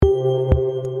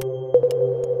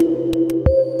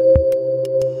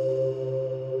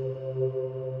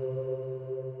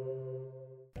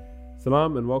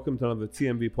Salam and welcome to another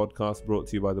TMV podcast brought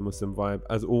to you by The Muslim Vibe.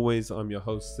 As always, I'm your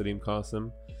host Salim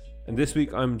Qasim, and this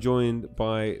week I'm joined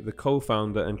by the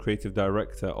co-founder and creative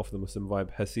director of The Muslim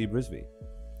Vibe, Haseeb Rizvi.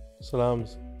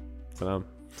 Salams. Salam.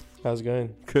 How's it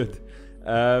going? Good.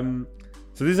 So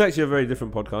this is actually a very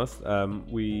different podcast.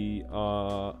 We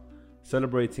are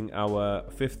celebrating our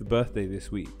 5th birthday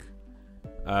this week.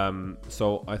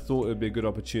 So I thought it would be a good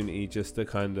opportunity just to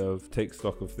kind of take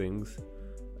stock of things.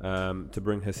 To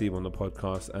bring Haseeb on the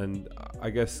podcast and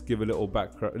I guess give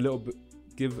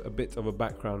give a bit of a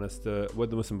background as to where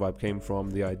the Muslim Vibe came from,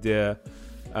 the idea,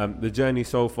 the journey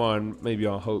so far, and maybe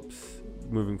our hopes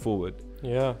moving forward.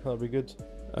 Yeah, that'd be good.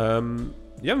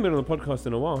 You haven't been on the podcast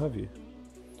in a while, have you?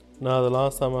 No, the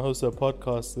last time I hosted a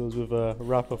podcast, it was with a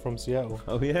rapper from Seattle.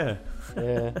 Oh yeah,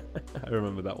 Yeah, I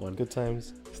remember that one. good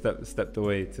times. Stepped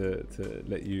away to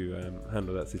let you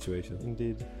handle that situation.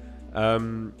 Indeed.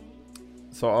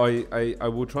 So I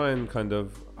will try and kind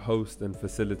of host and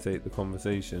facilitate the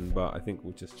conversation, but I think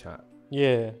we'll just chat.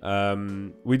 Yeah.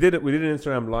 We did an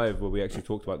Instagram live where we actually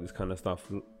talked about this kind of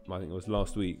stuff. I think it was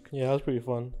last week. Yeah, that was pretty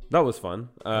fun. That was fun.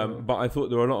 But I thought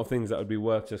there were a lot of things that would be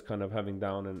worth just kind of having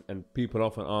down, and people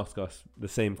often ask us the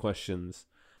same questions.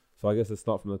 So I guess let's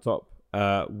start from the top.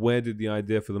 Where did the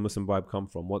idea for the Muslim Vibe come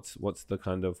from? What's the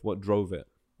kind of, what drove it?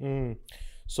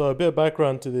 So a bit of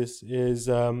background to this is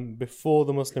before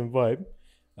the Muslim Vibe,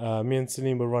 me and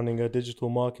Salim were running a digital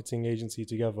marketing agency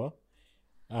together.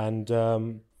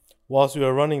 And whilst we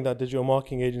were running that digital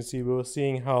marketing agency, we were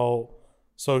seeing how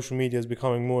social media is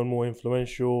becoming more and more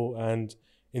influential and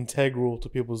integral to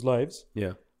people's lives.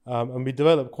 Yeah. And we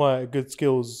developed quite good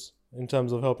skills in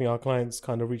terms of helping our clients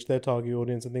kind of reach their target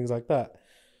audience and things like that.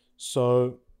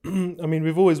 So, I mean,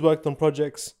 we've always worked on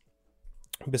projects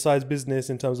besides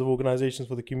business in terms of organizations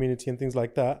for the community and things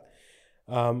like that.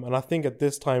 And I think at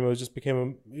this time it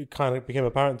became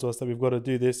apparent to us that we've got to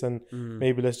do this and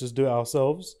maybe let's just do it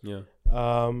ourselves. Yeah.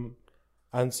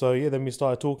 And so then we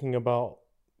started talking about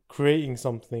creating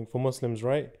something for Muslims,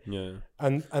 right? Yeah.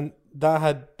 And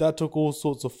that took all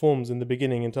sorts of forms in the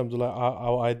beginning in terms of like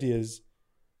our ideas.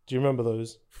 Do you remember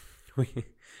those?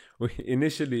 We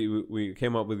initially we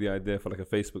came up with the idea for like a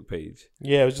Facebook page.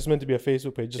 Yeah, it was just meant to be a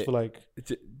Facebook page, just for like.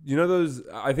 You know those?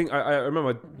 I think I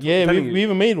remember. Yeah, we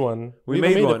even made one. We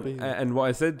made one, and what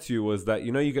I said to you was that,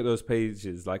 you know, you get those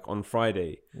pages like on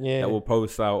Friday that will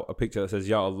post out a picture that says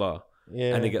Ya Allah,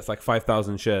 and it gets like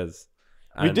 5,000 shares.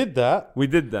 And we did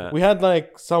that. We had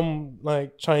like some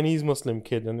like Chinese Muslim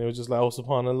kid, and it was just like, oh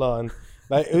subhanallah, and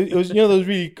like it was, you know, those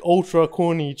really ultra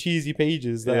corny cheesy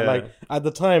pages that like at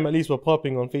the time at least were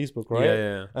popping on Facebook, right?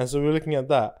 Yeah. And so we were looking at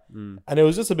that, and it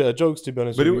was just a bit of jokes, to be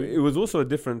honest. But it was also a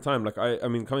different time. Like I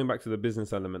mean, coming back to the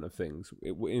business element of things,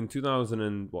 in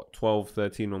 2012,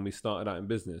 13, when we started out in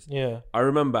business, I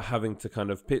remember having to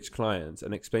kind of pitch clients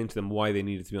and explain to them why they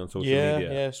needed to be on social media.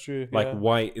 Yeah, it's true. Like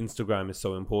why Instagram is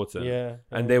so important.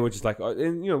 And they were just like,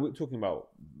 and you know, we're talking about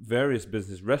various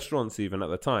business restaurants even at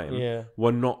the time.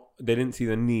 They didn't see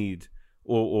the need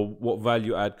or what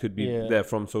value add could be there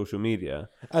from social media.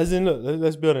 As in, look,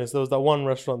 let's be honest, there was that one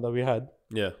restaurant that we had.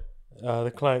 Yeah.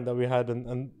 The client that we had,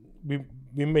 and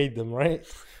we made them, right?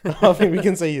 I think we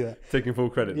can say that. Taking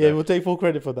full credit. Yeah, we'll take full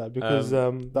credit for that because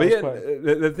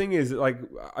the thing is, like,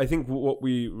 I think what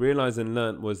we realized and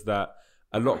learned was that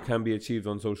a lot can be achieved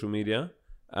on social media.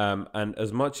 And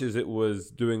as much as it was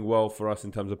doing well for us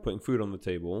in terms of putting food on the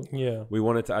table, we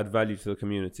wanted to add value to the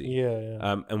community.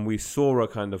 And we saw a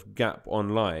kind of gap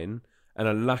online and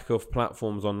a lack of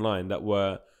platforms online that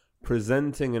were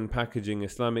presenting and packaging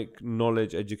Islamic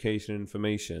knowledge, education,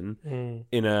 information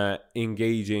in a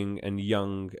engaging and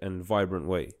young and vibrant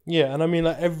way. Yeah, and I mean,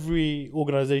 like, every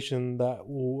organization that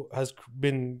has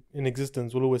been in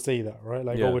existence will always say that, right?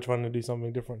 Like, oh, we're trying to do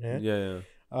something different here.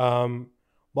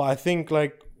 But I think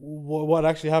like what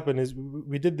actually happened is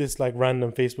we did this like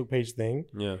random Facebook page thing.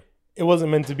 It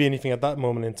wasn't meant to be anything at that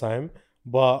moment in time.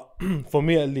 But for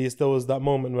me, at least, there was that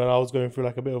moment when I was going through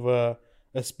like a bit of a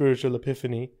spiritual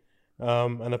epiphany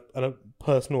and a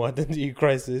personal identity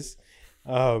crisis.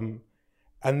 And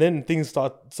then things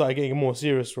started getting more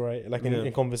serious, right? Like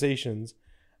in conversations.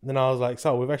 And then I was like,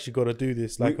 so we've actually got to do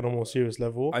this like on a more serious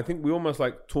level. I think we almost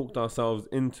like talked ourselves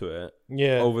into it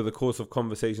over the course of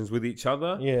conversations with each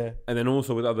other and then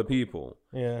also with other people.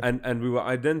 And we were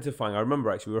identifying, I remember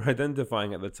actually, we were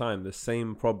identifying at the time the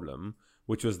same problem,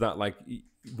 which was that like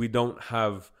we don't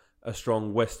have a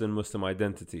strong Western Muslim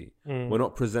identity. We're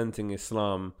not presenting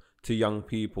Islam to young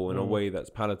people in a way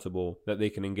that's palatable, that they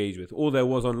can engage with. All there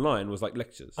was online was like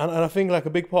lectures. And I think like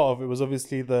a big part of it was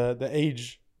obviously the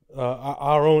age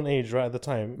our own age, right, at the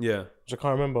time. Yeah. Which I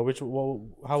can't remember.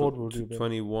 How old would you be?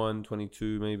 21,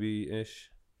 22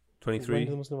 maybe-ish. 23. When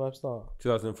did the Muslim Vibe start?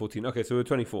 2014. Okay, so we were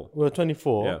 24. We were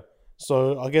 24. Yeah.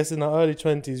 So I guess in our early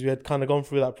 20s, we had kind of gone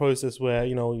through that process where,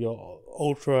 you know, you're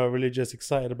ultra religious,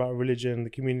 excited about religion, the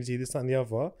community, this, that, and the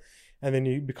other. And then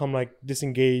you become like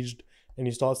disengaged and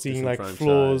you start seeing like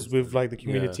flaws with like the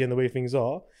community and the way things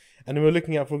are. And then we're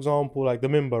looking at, for example, like the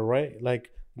Mimbar, right? Like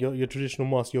your traditional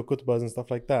mosque, your khutbahs and stuff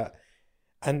like that.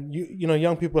 And you know,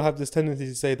 young people have this tendency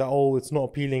to say that, oh, it's not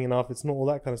appealing enough, it's not all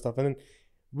that kind of stuff. And then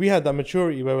we had that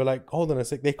maturity where we're like, hold on a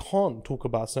sec, they can't talk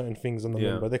about certain things on the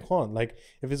Mimbar. They can't. Like,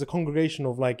 if it's a congregation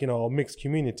of like, you know, a mixed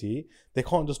community, they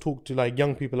can't just talk to like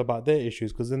young people about their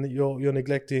issues, because then you're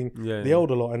neglecting the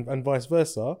older lot, and vice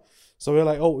versa. So we're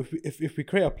like, oh, if we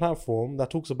create a platform that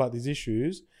talks about these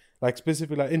issues, like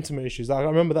specifically like intimate issues, I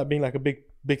remember that being like a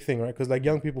big thing, right? Because like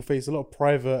young people face a lot of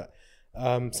private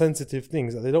sensitive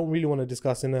things that they don't really want to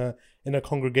discuss in a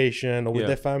congregation or with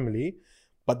their family,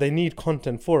 but they need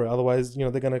content for it. Otherwise, you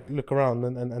know, they're gonna look around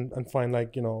and find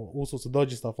like, you know, all sorts of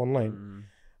dodgy stuff online.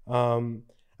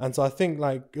 And so I think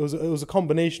like it was a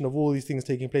combination of all these things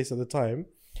taking place at the time,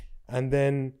 and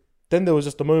then there was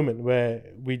just a moment where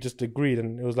we just agreed,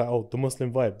 and it was like, oh, the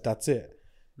Muslim Vibe, that's it.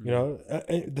 You know,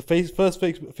 the first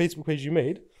Facebook page you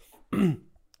made,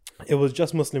 it was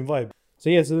just Muslim Vibe. So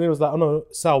yeah, so then it was like, oh no,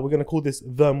 Sal, we're gonna call this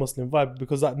the Muslim Vibe,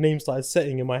 because that name started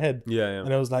setting in my head.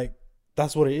 And I was like,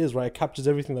 that's what it is, right? It captures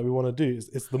everything that we want to do.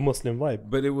 It's the Muslim Vibe.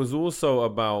 But it was also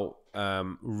about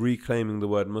reclaiming the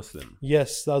word Muslim.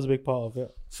 Yes, that was a big part of it.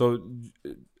 So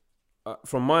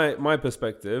from my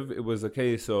perspective, it was a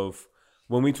case of,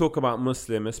 when we talk about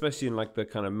Muslim, especially in like the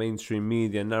kind of mainstream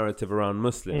media narrative around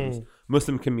Muslims,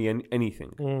 Muslim can be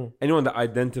anything. Anyone that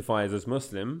identifies as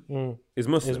Muslim is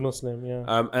Muslim. Is Muslim,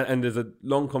 yeah. And there's a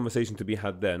long conversation to be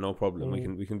had there. No problem.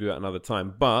 We can do that another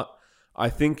time. But I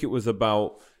think it was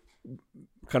about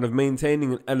kind of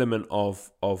maintaining an element of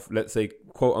let's say,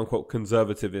 quote unquote,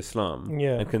 conservative Islam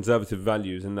and conservative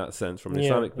values in that sense from an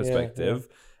Islamic perspective,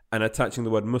 and attaching the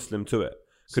word Muslim to it.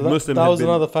 So that was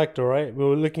another factor, right? We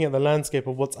were looking at the landscape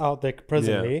of what's out there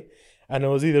presently, and it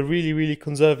was either really, really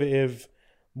conservative,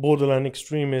 borderline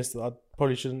extremist, I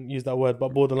probably shouldn't use that word,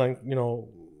 but borderline, you know,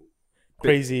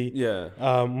 crazy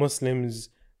Muslims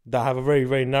that have a very,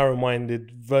 very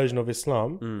narrow-minded version of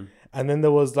Islam. And then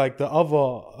there was like the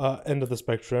other end of the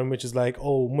spectrum, which is like,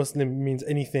 oh, Muslim means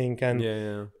anything,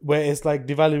 and where it's like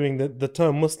devaluing the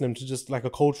term Muslim to just like a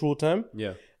cultural term,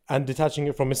 and detaching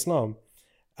it from Islam.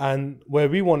 And where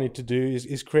we wanted to do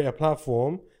is create a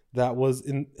platform that was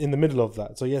in the middle of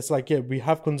that. So yes, like, we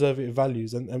have conservative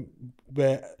values, and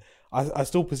where I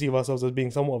still perceive ourselves as being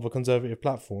somewhat of a conservative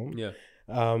platform.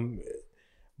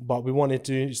 But we wanted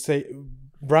to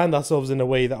brand ourselves in a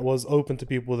way that was open to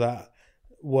people that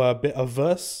were a bit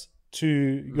averse to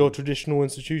your traditional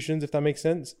institutions, if that makes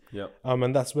sense.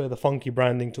 And that's where the funky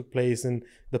branding took place, and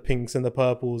the pinks and the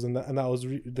purples, and that was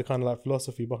the kind of like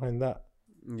philosophy behind that.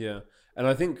 And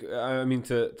I think, I mean,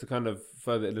 to kind of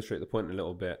further illustrate the point a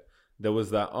little bit, there was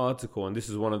that article, and this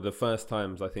is one of the first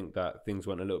times I think that things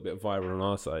went a little bit viral on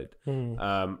our side,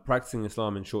 Practicing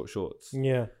Islam in Short Shorts.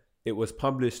 It was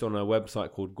published on a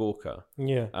website called Gorka.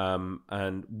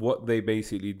 And what they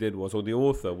basically did was, or the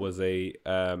author was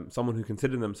someone who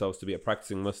considered themselves to be a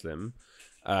practicing Muslim,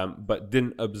 but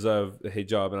didn't observe the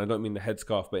hijab. And I don't mean the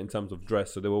headscarf, but in terms of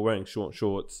dress. So they were wearing short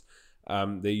shorts.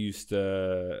 They used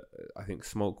to, I think,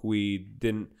 smoke weed,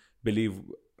 didn't believe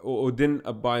or didn't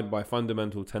abide by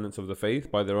fundamental tenets of the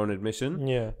faith by their own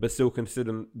admission, but still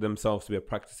consider themselves to be a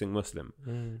practicing Muslim.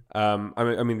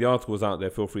 I mean, the article was out there.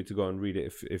 Feel free to go and read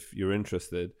it if you're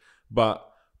interested. But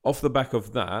off the back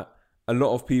of that, a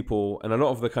lot of people and a lot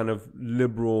of the kind of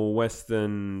liberal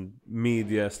Western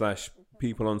media /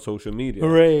 people on social media,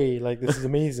 hooray, like, this is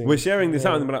amazing, we're sharing this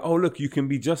out, and they're like, oh, look, you can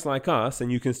be just like us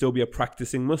and you can still be a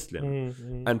practicing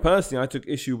Muslim. And personally, I took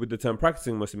issue with the term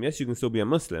practicing Muslim. Yes, you can still be a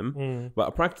Muslim, but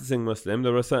a practicing Muslim,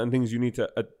 there are certain things you need to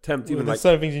attempt, even like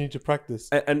certain things you need to practice,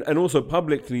 and also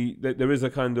publicly there is a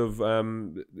kind of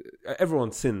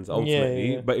everyone sins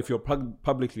ultimately, but if you're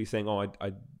publicly saying, oh,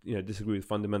 I disagree with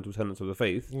fundamental tenets of the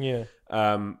faith,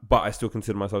 but I still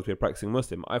consider myself to be a practicing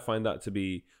Muslim, I find that to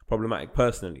be problematic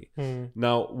personally.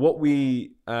 Now, what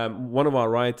one of our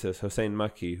writers, Hussein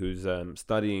Maki, who's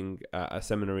studying at a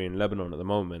seminary in Lebanon at the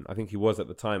moment, I think he was at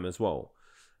the time as well.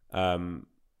 I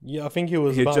think he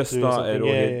was. He had just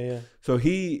started. So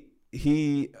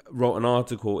he wrote an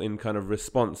article in kind of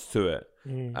response to it,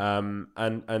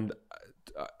 and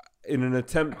in an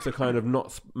attempt to kind of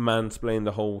not mansplain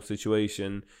the whole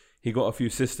situation, he got a few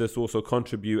sisters to also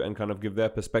contribute and kind of give their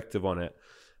perspective on it.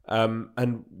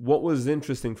 And what was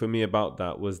interesting for me about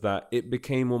that was that it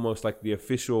became almost like the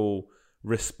official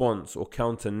response or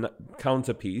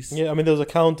counterpiece. Yeah, I mean, there was a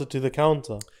counter to the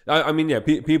counter. I mean, yeah,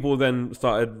 people then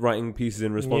started writing pieces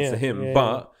in response to him.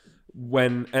 But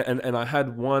when and I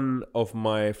had one of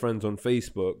my friends on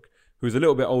Facebook who's a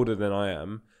little bit older than I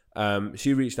am.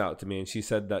 She reached out to me and she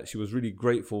said that she was really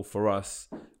grateful for us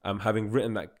having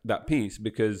written that piece,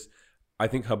 because I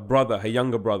think her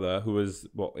younger brother, who was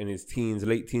in his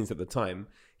late teens at the time,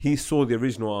 he saw the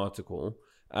original article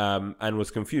and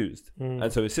was confused.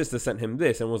 And so his sister sent him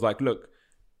this and was like, look,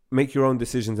 make your own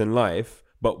decisions in life,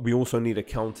 but we also need a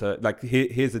counter. Like,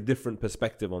 here's a different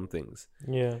perspective on things.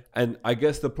 Yeah. And I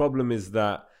guess the problem is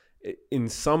that in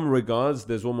some regards,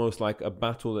 there's almost like a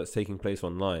battle that's taking place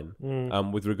online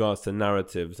with regards to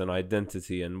narratives and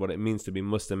identity and what it means to be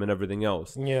Muslim and everything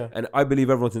else. Yeah. And I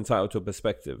believe everyone's entitled to a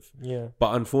perspective. Yeah.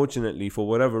 But unfortunately, for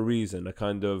whatever reason, a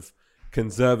kind of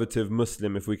conservative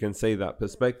Muslim, if we can say that,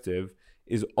 perspective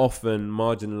is often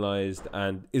marginalized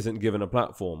and isn't given a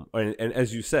platform. And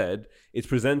as you said, it's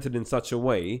presented in such a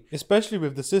way. Especially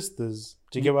with the sisters.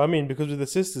 Do you get what I mean? Because with the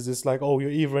sisters, it's like, oh,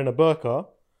 you're either in a burqa,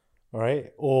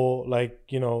 right? Or like,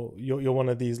 you know, you're one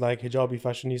of these like hijabi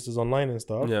fashionistas online and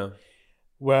stuff. Yeah.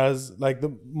 Whereas like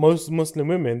the most Muslim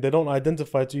women, they don't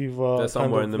identify to either. They're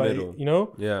somewhere in the middle. You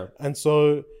know? Yeah. And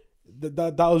so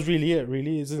that was really it,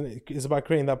 really, isn't it? It's about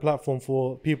creating that platform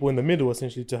for people in the middle,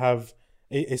 essentially, to have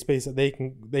a space that they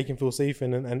can feel safe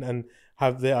in and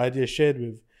have their ideas shared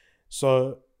with.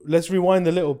 So let's rewind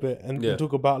a little bit and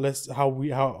talk about how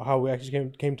we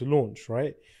actually came to launch,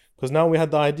 right? Because now we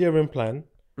had the idea in plan.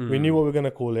 We knew what we were going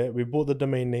to call it. We bought the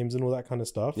domain names and all that kind of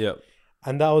stuff. Yeah.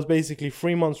 And that was basically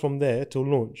 3 months from there till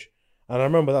launch. And I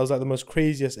remember that was like the most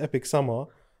craziest epic summer.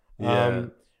 Yeah.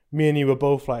 Me and you were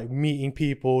both like meeting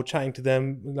people, chatting to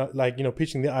them, like, you know,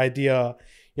 pitching the idea.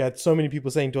 You had so many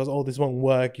people saying to us, oh, this won't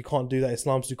work. You can't do that.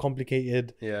 Islam's too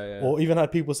complicated. Yeah. Or even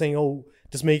had people saying, oh,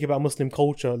 just make it about Muslim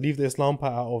culture. Leave the Islam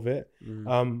part out of it.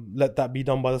 Let that be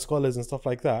done by the scholars and stuff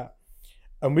like that.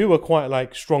 And we were quite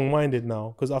like strong-minded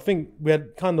now, because I think we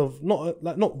had kind of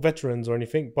not veterans or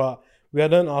anything, but we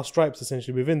had earned our stripes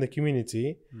essentially within the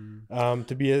community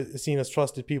to be seen as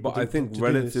trusted people. But I think,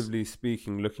 relatively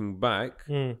speaking, looking back,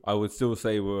 I would still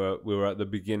say we were at the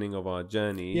beginning of our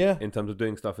journey in terms of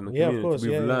doing stuff in the community. Of course,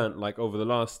 We've learned like over the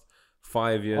last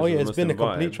 5 years. Oh yeah, it's been a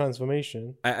complete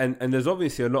transformation. And there's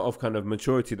obviously a lot of kind of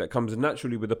maturity that comes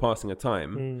naturally with the passing of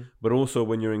time, but also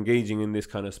when you're engaging in this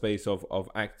kind of space of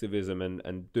activism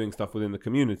and doing stuff within the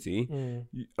community.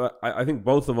 I think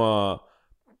both of our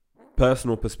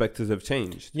personal perspectives have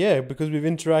changed. Yeah, because we've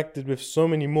interacted with so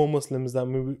many more Muslims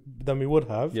than we would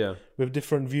have. Yeah. With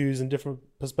different views and different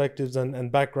perspectives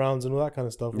and backgrounds and all that kind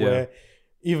of stuff. Yeah. Where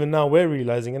even now we're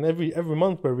realizing, and every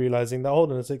month we're realizing that,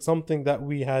 hold on, it's like something that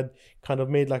we had kind of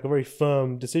made like a very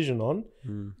firm decision on.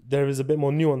 There is a bit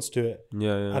more nuance to it.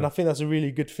 Yeah. And I think that's a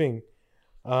really good thing.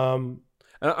 And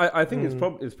I think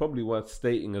it's probably worth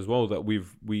stating as well that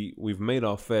we've made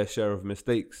our fair share of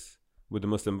mistakes with the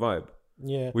Muslim vibe.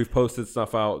 Yeah, we've posted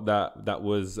stuff out that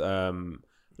was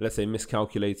let's say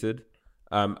miscalculated,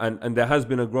 and there has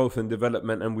been a growth and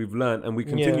development, and we've learned and we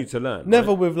continue to learn.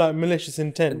 Never with like malicious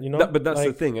intent, you know. But that's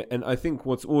the thing, and I think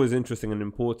what's always interesting and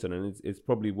important, and it's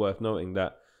probably worth noting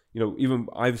that, you know, even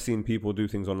I've seen people do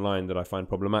things online that I find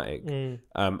problematic.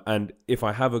 And if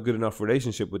I have a good enough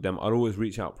relationship with them, I'll always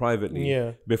reach out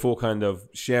privately before kind of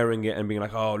sharing it and being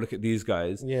like, oh, look at these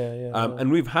guys.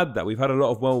 And we've had that. We've had a lot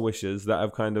of well-wishers that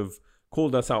have kind of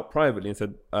called us out privately and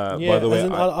said, by the way,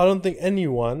 I don't think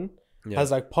anyone has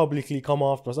like publicly come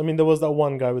after us. I mean, there was that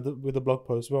one guy with the blog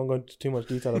post. We won't go into too much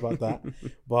detail about that.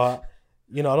 But,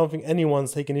 you know, I don't think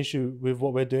anyone's taken issue with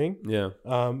what we're doing. Yeah.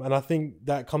 And I think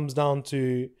that comes down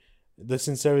to the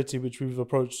sincerity which we've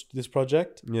approached this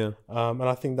project. Yeah. And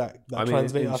I think that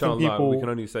translates. I think people, we can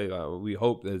only say that we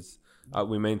hope there's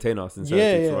we maintain our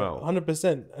sincerity throughout.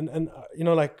 100%. And you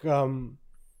know, like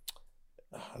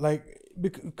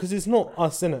because it's not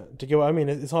us, innit? To get what I mean?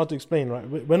 It's hard to explain, right?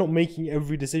 We're not making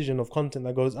every decision of content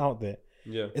that goes out there.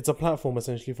 Yeah. It's a platform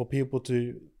essentially for people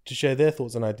to share their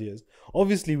thoughts and ideas.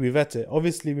 Obviously we vet it.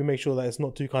 Obviously we make sure that it's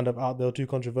not too kind of out there or too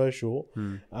controversial.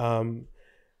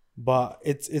 But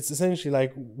it's essentially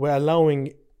like we're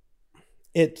allowing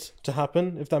it to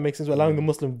happen, if that makes sense. We're allowing the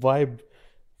Muslim vibe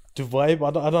to vibe.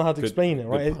 I don't know how to explain it,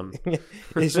 right?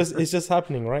 It's just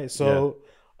happening, right? So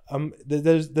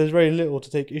there's very little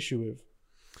to take issue with.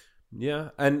 Yeah,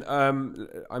 and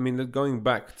I mean, going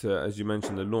back to, as you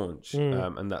mentioned, the launch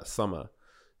and that summer.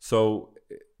 So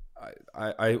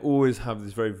I always have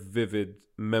this very vivid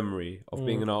memory of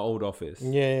being in our old office.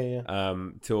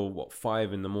 Till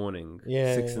 5 in the morning,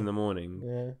 6 in the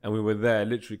morning, and we were there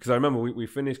literally because I remember we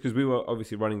finished because we were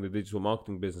obviously running the digital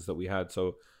marketing business that we had.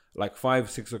 So like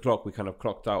 5-6 o'clock, we kind of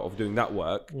clocked out of doing that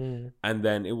work, and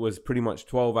then it was pretty much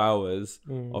 12 hours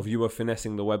of you were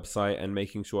finessing the website and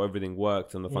making sure everything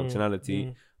worked and the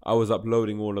functionality. I was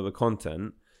uploading all of the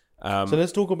content. So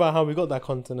let's talk about how we got that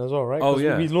content as well, right?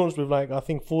 We launched with like I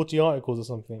think 40 articles or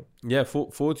something.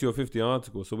 40 or 50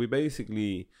 articles. So we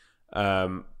basically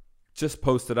just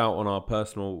posted out on our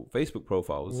personal Facebook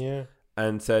profiles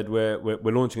and said we're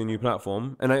launching a new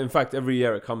platform. And in fact, every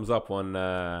year it comes up on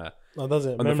does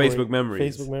it? On the Facebook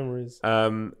Memories. Facebook Memories.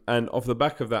 And off the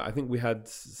back of that, I think we had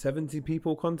 70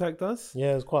 people contact us.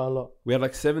 Yeah, it was quite a lot. We had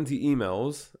like 70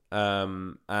 emails,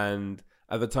 and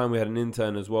at the time, we had an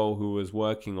intern as well who was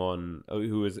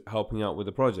helping out with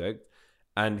the project,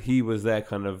 and he was there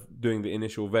kind of doing the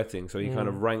initial vetting. So he kind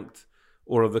of ranked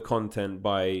all of the content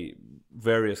by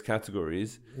various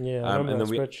categories. Yeah, I remember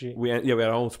that spreadsheet. We had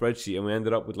a whole spreadsheet, and we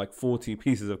ended up with like 40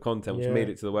 pieces of content, which made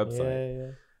it to the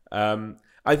website.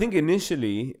 I think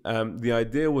initially the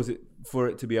idea was for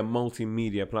it to be a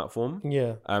multimedia platform.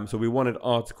 So we wanted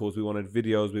articles, we wanted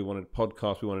videos, we wanted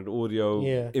podcasts, we wanted audio,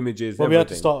 images. But we had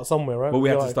to start somewhere, right? But we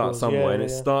had to start somewhere, and it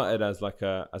started as like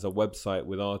a website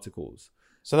with articles.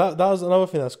 So that was another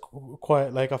thing that's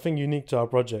quite like I think unique to our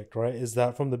project, right? Is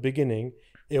that from the beginning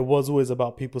it was always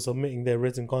about people submitting their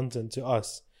written content to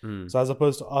us. So as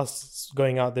opposed to us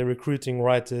going out there recruiting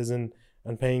writers and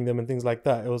paying them and things like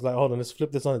that, it was like, hold on, let's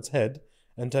flip this on its head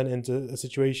and turn it into a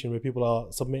situation where people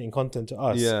are submitting content to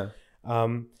us.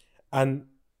 And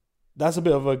that's a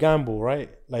bit of a gamble, right?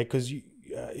 Like, because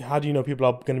how do you know people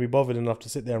are going to be bothered enough to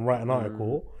sit there and write an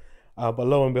article? But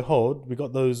lo and behold, we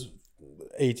got those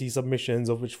 80 submissions,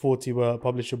 of which 40 were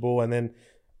publishable, and then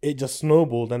it just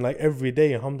snowballed. And like every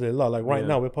day, alhamdulillah, like right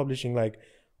now we're publishing like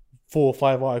 4 or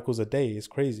 5 articles a day. It's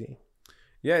crazy.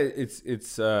 Yeah, it's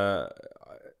the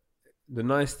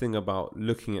nice thing about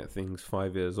looking at things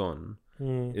 5 years on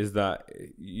is that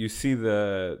you see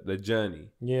the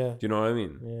journey. Do you know what I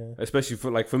mean? Especially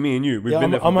for me and you, we've been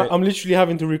there. I'm literally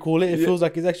having to recall it. It feels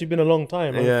like it's actually been a long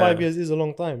time. 5 years is a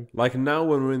long time. Like now,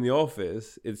 when we're in the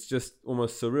office, it's just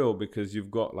almost surreal because you've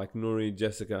got like Nuri,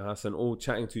 Jessica, Hassan all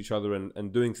chatting to each other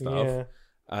and doing stuff.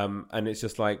 And it's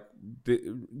just like,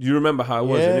 you remember how it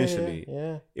was initially?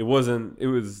 It wasn't. It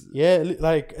was.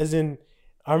 Like as in,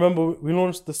 I remember we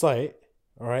launched the site,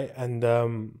 all right, and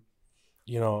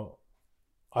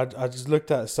I just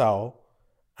looked at Sal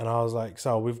and I was like,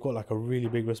 Sal, we've got like a really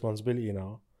big responsibility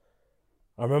now.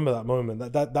 I remember that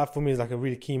moment. That for me is like a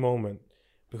really key moment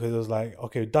because it was like,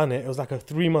 okay, we've done it. It was like a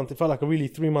 3-month, it felt like a really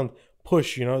 3-month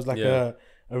push, It was like a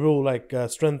real like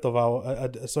strength of our,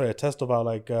 a test of our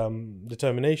like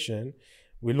determination.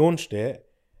 We launched it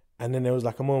and then there was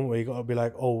like a moment where you got to be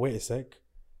like, oh, wait a sec.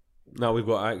 Now we've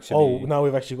got actually... now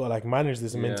we've actually got to like manage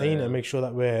this and maintain it and make sure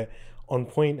that we're on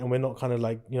point and we're not kind of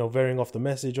like varying off the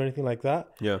message or anything like that.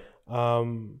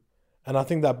 And I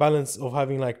think that balance of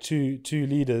having like two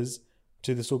leaders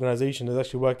to this organization has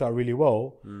actually worked out really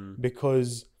well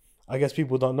because I guess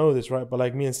people don't know this, right? But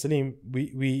like me and Salim,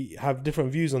 we have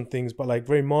different views on things, but like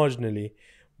very marginally.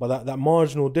 But that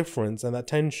marginal difference and that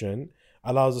tension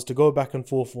allows us to go back and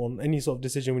forth on any sort of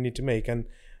decision we need to make. And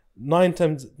 9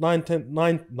 times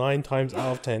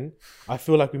out of 10, I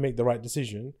feel like we make the right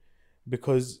decision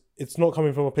because it's not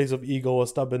coming from a place of ego or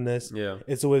stubbornness.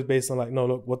 It's always based on like, no,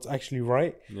 look, what's actually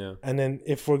right. And then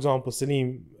if, for example,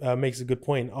 Salim makes a good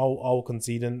point, I'll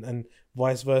concede and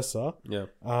vice versa.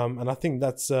 And I think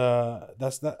that's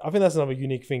that. I think that's another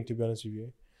unique thing, to be honest with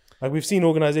you. Like we've seen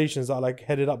organizations that are like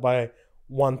headed up by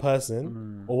one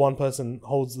person or one person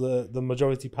holds the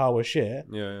majority power share.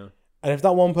 And if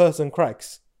that one person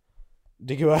cracks,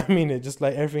 do you get what I mean? It just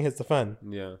like everything hits the fan.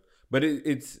 But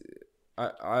it's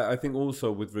I think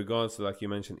also with regards to like you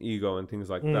mentioned ego and things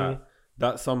like that,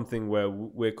 that's something where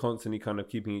we're constantly kind of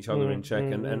keeping each other in check.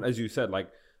 And as you said, like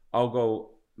I'll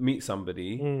go meet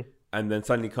somebody and then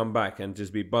suddenly come back and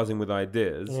just be buzzing with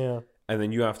ideas. And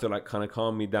then you have to like kind of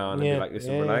calm me down and be like,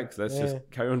 listen, relax. Let's just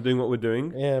carry on doing what we're doing.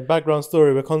 Background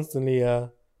story. We're constantly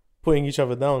putting each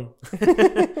other down.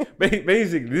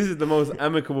 Basically, this is the most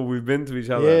amicable we've been to each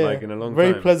other like in a long time.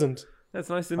 Very pleasant. That's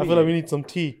nice to meet I feel like we need some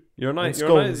tea. You're a nice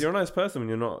person when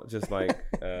you're not just like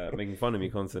making fun of me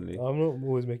constantly. I'm not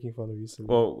always making fun of you. Silly.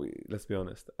 Well, let's be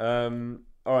honest. All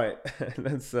right,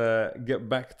 let's get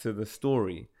back to the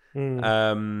story.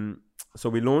 So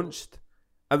we launched.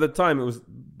 At the time, it was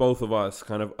both of us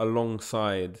kind of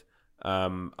alongside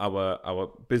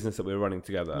our business that we were running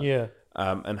together. Yeah.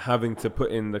 And having to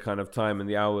put in the kind of time and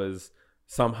the hours,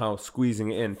 somehow squeezing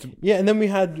it in. Yeah, and then we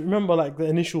had, remember, like the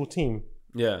initial team.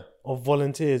 Yeah. Of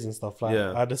volunteers and stuff. Like,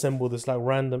 yeah. I'd assembled this like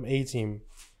random A team.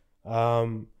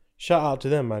 Shout out to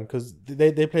them, man, because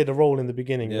they played a role in the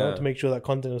beginning, you know, to make sure that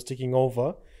content was ticking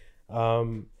over.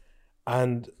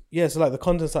 And yeah, so like the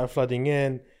content started flooding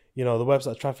in. You know, the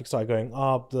website traffic started going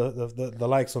up. The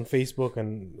likes on Facebook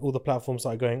and all the platforms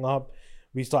started going up.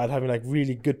 We started having like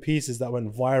really good pieces that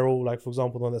went viral. Like, for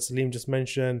example, the one that Salim just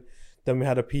mentioned. Then we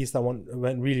had a piece that went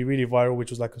really, really viral,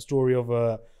 which was like a story of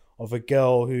a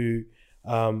girl who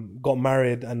got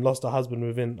married and lost her husband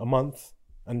within a month,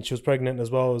 and she was pregnant as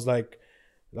well. It was like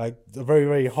a very,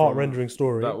 very heart-rendering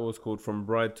story. That was called From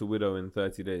Bride to Widow in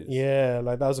 30 Days. Yeah,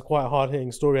 like that was a quite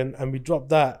hard-hitting story, and we dropped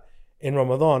that in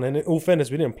Ramadan. And in all fairness,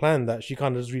 we didn't plan that. She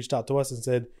kind of just reached out to us and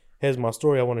said, "Here's my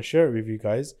story. I want to share it with you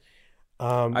guys."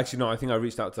 Actually, no, I think I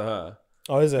reached out to her.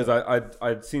 Oh, is it? Because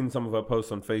I'd seen some of her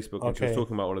posts on Facebook when she was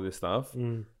talking about all of this stuff.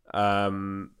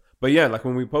 But yeah, like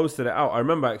when we posted it out, I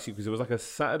remember actually because it was like a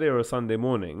Saturday or a Sunday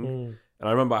morning, and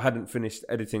I remember I hadn't finished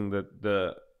editing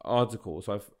the article,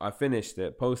 so I finished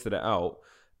it, posted it out,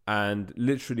 and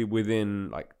literally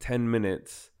within like 10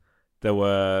 minutes, there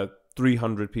were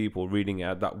 300 people reading it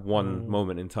at that one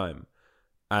moment in time.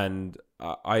 And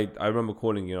I remember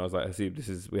calling you and I was like,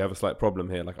 Haseeb, we have a slight problem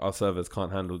here. Like our servers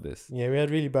can't handle this. Yeah, we had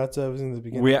really bad servers in the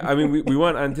beginning. We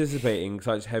weren't anticipating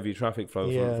such heavy traffic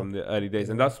flow from the early days.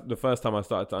 And that's the first time I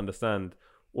started to understand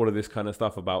all of this kind of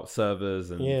stuff about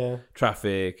servers and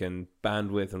traffic and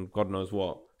bandwidth and God knows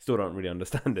what. Still don't really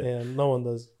understand it. Yeah, no one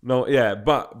does. No, yeah,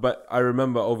 but I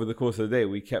remember over the course of the day,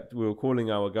 we were calling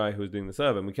our guy who was doing the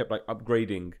server and we kept like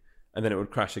upgrading. And then it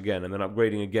would crash again, and then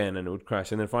upgrading again, and it would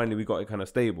crash, and then finally we got it kind of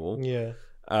stable. Yeah.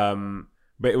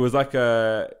 But it was like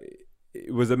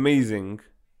it was amazing,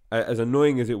 as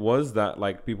annoying as it was that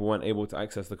like people weren't able to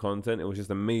access the content. It was just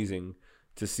amazing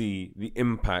to see the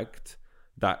impact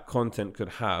that content could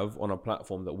have on a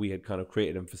platform that we had kind of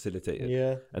created and facilitated.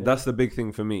 Yeah. And that's the big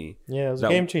thing for me. Yeah, it was a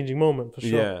game-changing moment for sure.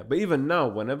 Yeah, but even now,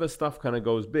 whenever stuff kind of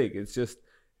goes big, it's just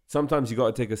sometimes you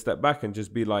got to take a step back and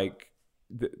just be like,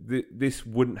 this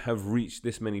wouldn't have reached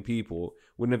this many people,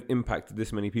 wouldn't have impacted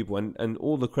this many people, and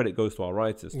all the credit goes to our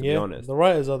writers, to be honest. The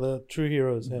writers are the true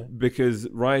heroes here. Because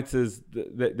writers,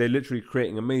 they're literally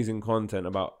creating amazing content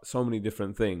about so many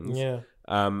different things. Yeah.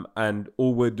 And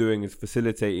all we're doing is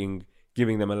facilitating,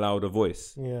 giving them a louder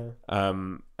voice. Yeah.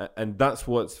 And that's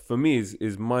what's, for me,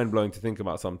 is mind-blowing to think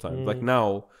about sometimes. Like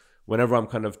now, whenever I'm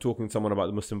kind of talking to someone about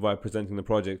the Muslim Vibe, presenting the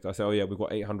project, I say, "Oh yeah, we've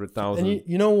got 800,000." And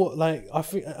you know what? Like I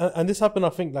think, and this happened, I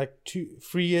think, like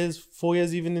 4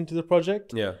 years even into the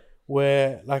project. Yeah.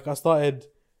 Where like I started,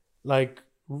 like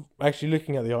actually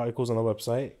looking at the articles on the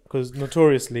website, because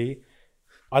notoriously,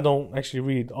 I don't actually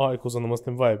read articles on the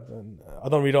Muslim Vibe, and I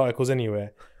don't read articles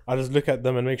anywhere. I just look at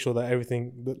them and make sure that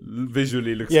everything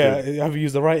visually looks good. Yeah, have you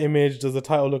used the right image? Does the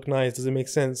title look nice? Does it make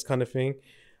sense? Kind of thing.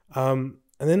 And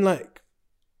then like.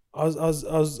 I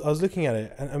was looking at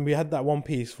it, and we had that one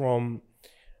piece from,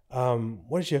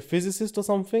 what is she, a physicist or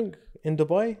something in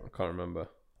Dubai? I can't remember.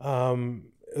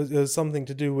 It was something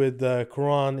to do with the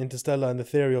Quran, Interstellar, and the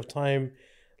theory of time,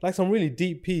 like some really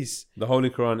deep piece. The Holy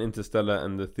Quran, Interstellar,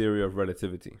 and the theory of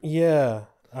relativity. Yeah,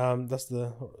 that's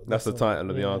the title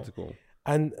of the article.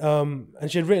 And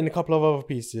she had written a couple of other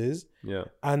pieces. Yeah.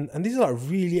 And these are like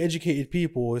really educated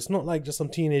people. It's not like just some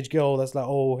teenage girl that's like,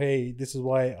 "Oh, hey, this is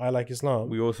why I like Islam."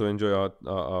 We also enjoy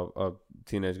our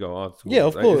teenage girl articles. Yeah,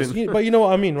 of course. But you know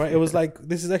what I mean, right? It was like,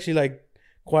 this is actually like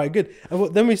quite good.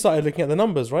 And then we started looking at the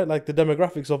numbers, right? Like the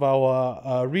demographics of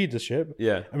our readership.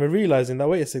 Yeah. And we're realizing that,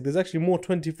 wait a sec, there's actually more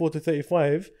 24 to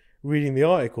 35 reading the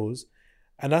articles.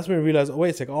 And that's when we realized, oh, wait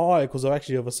a sec, our articles are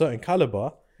actually of a certain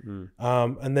caliber.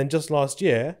 And then just last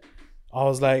year, I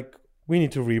was like, we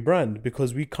need to rebrand,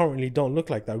 because we currently don't look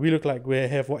like that. We look like we're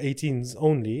here for 18s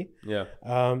only. Yeah.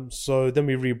 So then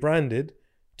we rebranded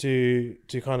to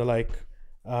kind of like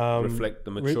reflect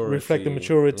the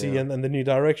maturity, and the new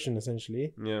direction,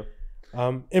 essentially. Yeah.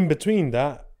 In between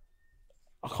that,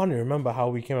 I can't even remember how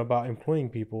we came about employing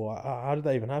people. How did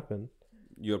that even happen?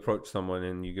 You approach someone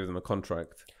and you give them a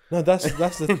contract. No, that's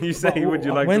the. You say, would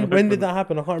you like? When did that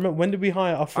happen? I can't remember. When did we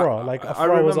hire Afra?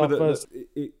 Afra was our first.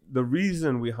 The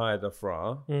reason we hired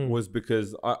Afra was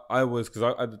because I was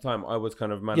at the time I was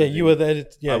kind of managing. Yeah, you were the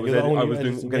editor. Yeah, I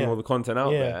was getting all the content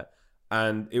out there,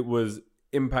 and it was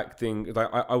impacting. Like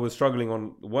I was struggling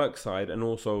on the work side and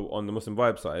also on the Muslim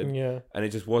Vibe side. Yeah, and it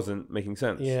just wasn't making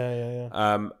sense. Yeah.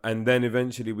 And then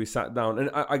eventually we sat down, and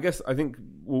I guess I think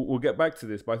we'll get back to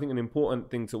this, but I think an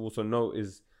important thing to also note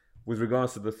is, with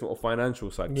regards to the sort of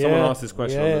financial side. Someone asked this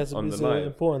question on the live. It's an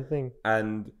important thing.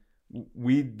 And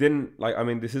we didn't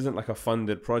this isn't like a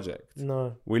funded project.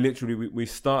 No. We literally, we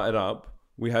started up.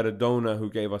 We had a donor who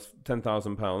gave us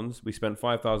 £10,000. We spent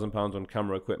 £5,000 on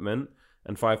camera equipment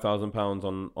and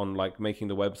 £5,000 on like making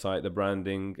the website, the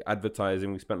branding,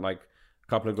 advertising. We spent like a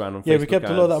couple of grand on Facebook we kept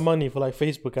a lot of that money for like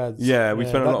Facebook ads. Yeah, we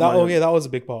spent a lot of money. Oh yeah, that was a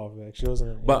big part of it actually,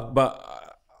 wasn't it?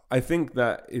 But I think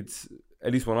that it's,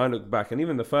 at least when I look back, and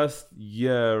even the first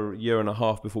year and a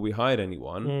half before we hired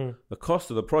anyone, the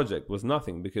cost of the project was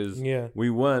nothing because we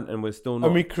weren't, and we're still not.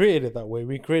 And we created it that way.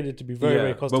 We created it to be very,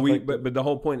 very cost effective. But the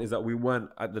whole point is that we weren't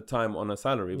at the time on a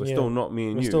salary. We're still not me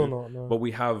and you. Still not, no. But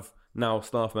we have now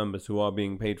staff members who are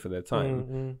being paid for their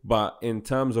time. But in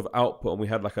terms of output, and we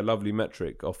had like a lovely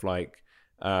metric of like,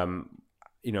 per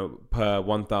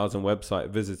 1,000 website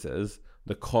visitors,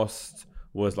 the cost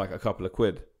was like a couple of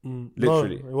quid.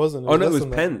 Literally. No, it wasn't. It was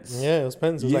pence. Yeah, it was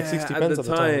pence. It was like 60 pence at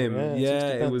the time.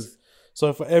 It was.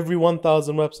 So for every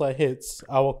 1,000 website hits,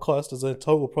 our cost as a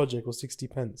total project was 60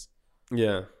 pence.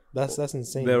 Yeah. That's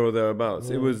insane. There or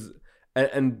thereabouts. It was,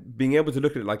 and being able to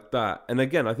look at it like that. And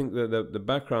again, I think the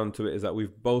background to it is that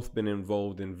we've both been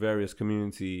involved in various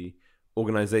community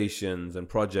organizations and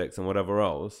projects and whatever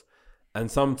else. And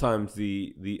sometimes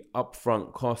the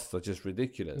upfront costs are just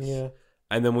ridiculous. Yeah.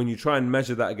 And then when you try and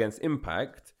measure that against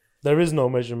impact, there is no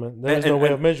measurement. There is no way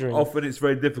of measuring. Often it's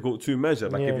very difficult to measure.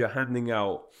 Like if you're handing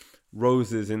out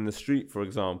roses in the street, for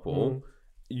example,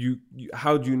 you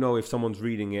how do you know if someone's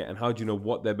reading it, and how do you know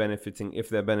what they're benefiting, if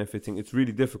they're benefiting? It's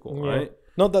really difficult, right?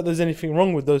 Not that there's anything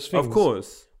wrong with those things, of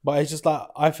course, but it's just like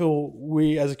I feel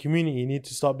we as a community need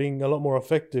to start being a lot more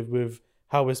effective with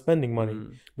how we're spending money,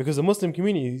 because the Muslim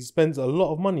community spends a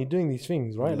lot of money doing these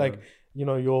things, right? Like,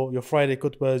 your Friday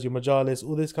khutbahs, your majalis,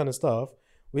 all this kind of stuff.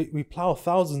 We plow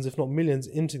thousands, if not millions,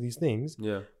 into these things.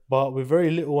 Yeah. But with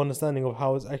very little understanding of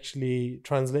how it's actually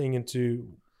translating into,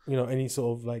 any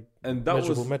sort of like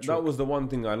measurable metric. That was the one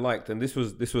thing I liked, and this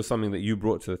was something that you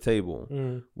brought to the table,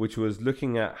 which was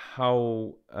looking at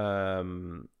how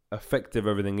effective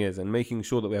everything is and making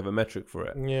sure that we have a metric for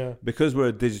it. Yeah. Because we're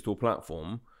a digital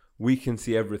platform, we can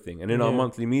see everything. And in our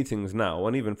monthly meetings now,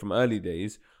 and even from early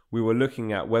days, we were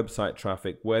looking at website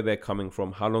traffic, where they're coming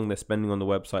from, how long they're spending on the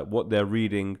website, what they're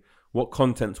reading, what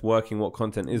content's working, what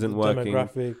content isn't working,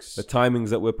 demographics, the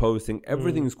timings that we're posting.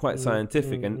 Everything is quite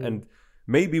scientific. And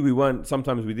maybe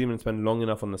sometimes we didn't even spend long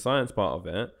enough on the science part of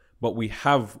it, but we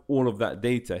have all of that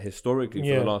data historically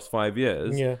for the last 5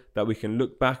 years that we can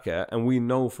look back at. And we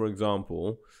know, for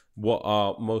example, what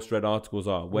our most read articles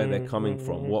are, where they're coming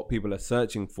from, what people are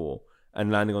searching for and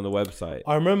landing on the website.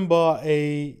 I remember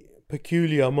a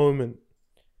peculiar moment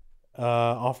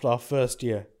after our first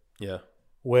year,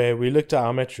 where we looked at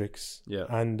our metrics,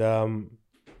 and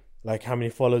like how many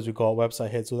followers we got,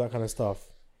 website hits, all that kind of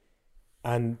stuff,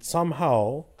 and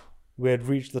somehow we had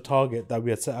reached the target that we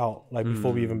had set out, like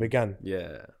before we even began.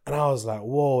 And I was like,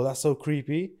 whoa, that's so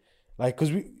creepy. Like,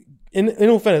 because we, in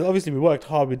all fairness, obviously we worked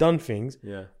hard, we done things,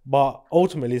 but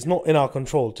ultimately it's not in our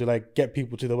control to like get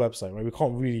people to the website, right? We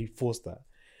can't really force that,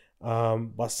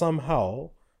 but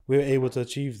somehow we were able to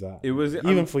achieve that. It was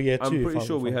even for year 2. I'm pretty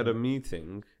sure we had a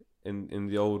meeting in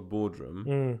the old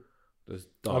boardroom.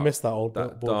 I missed that old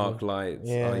boardroom. Dark lights.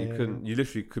 You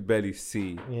literally could barely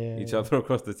see each other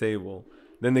across the table.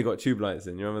 Then they got tube lights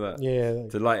in. You remember that? Yeah.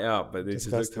 To light it up, but they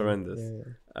just looked horrendous.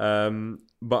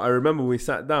 But I remember we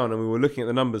sat down and we were looking at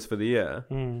the numbers for the year.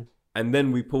 And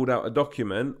then we pulled out a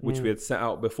document which we had set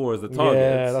out before as the target.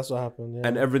 Yeah, that's what happened. Yeah.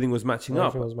 And everything was matching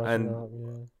up.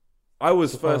 I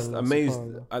was first amazed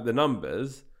at the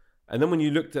numbers, and then when you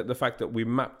looked at the fact that we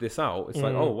mapped this out, it's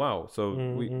like, oh wow, so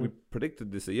we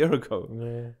predicted this a year ago.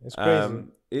 Yeah, it's crazy.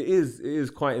 It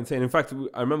is quite insane. In fact,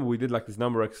 I remember we did like this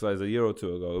number exercise a year or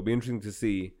two ago. It'll be interesting to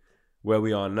see where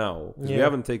we are now, because we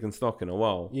haven't taken stock in a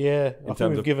while. Yeah, I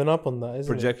think we've given up on that,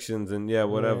 isn't projections and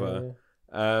whatever.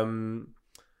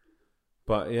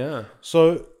 But yeah.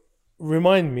 So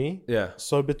remind me. Yeah.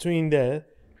 So between there,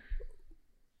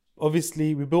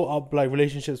 obviously we built up like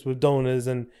relationships with donors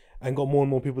and got more and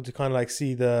more people to kind of like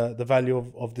see the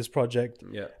value of this project.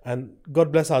 Yeah. And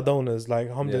God bless our donors, like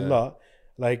alhamdulillah.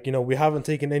 Like, we haven't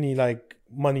taken any like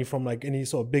money from like any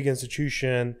sort of big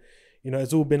institution.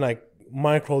 It's all been like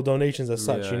micro donations as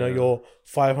such. Your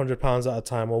 £500 at a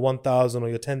time, or 1,000, or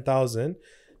your 10,000.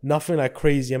 Nothing like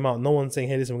crazy amount. No one's saying,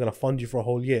 hey, listen, we're gonna fund you for a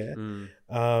whole year.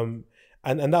 And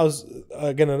that was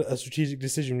again a strategic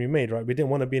decision we made, right? We didn't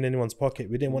want to be in anyone's pocket.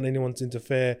 We didn't want anyone to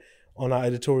interfere on our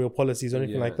editorial policies or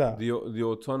anything like that. The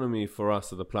autonomy for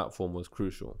us of the platform was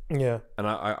crucial. Yeah. And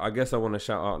I guess I want to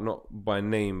shout out, not by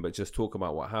name, but just talk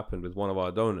about what happened with one of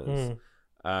our donors.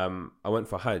 I went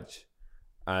for Hajj,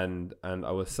 and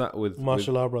I was sat with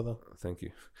Mashallah, brother. Thank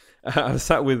you. I was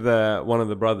sat with one of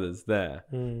the brothers there,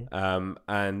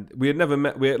 and we had never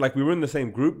met. We were in the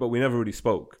same group, but we never really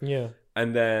spoke. Yeah.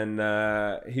 And then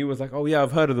he was like, "Oh yeah,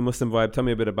 I've heard of the Muslim Vibe. Tell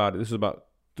me a bit about it." This was about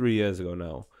 3 years ago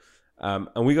now.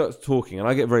 And we got talking, and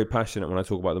I get very passionate when I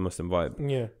talk about the Muslim Vibe.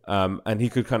 Yeah. And he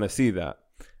could kind of see that.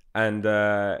 And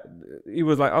he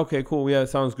was like, "Okay, cool. Yeah, it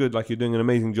sounds good. Like, you're doing an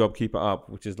amazing job. Keep it up,"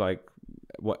 which is like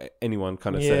what anyone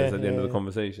kind of says at the end of the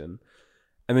conversation.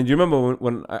 And then do you remember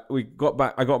when I got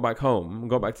back home,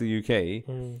 got back to the UK,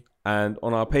 and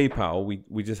on our PayPal,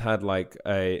 we just had like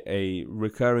a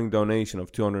recurring donation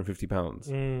of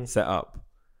 £250 set up.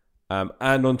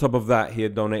 And on top of that, he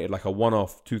had donated like a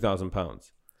one-off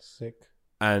 £2,000. Sick.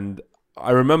 And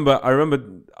I remember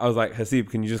I was like, Hasib,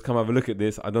 can you just come have a look at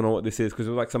this? I don't know what this is, because it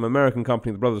was like some American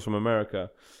company, the brothers from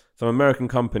America, some American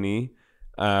company,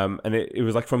 and it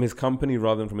was like from his company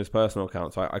rather than from his personal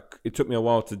account. So it took me a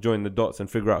while to join the dots and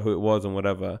figure out who it was and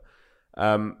whatever.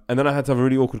 And then I had to have a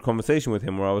really awkward conversation with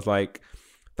him where I was like,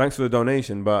 thanks for the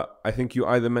donation, but I think you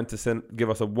either meant to give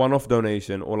us a one-off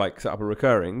donation or like set up a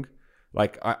recurring.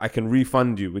 Like, I can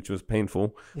refund you, which was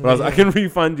painful. But I was like, I can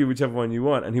refund you whichever one you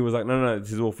want. And he was like, no,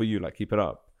 this is all for you. Like, keep it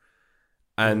up.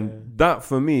 And that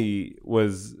for me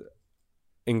was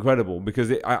incredible,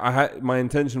 because I had, my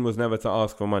intention was never to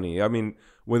ask for money. I mean,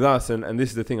 with us, and this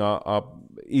is the thing, our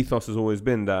ethos has always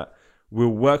been that we'll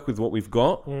work with what we've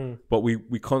got, but we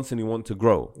constantly want to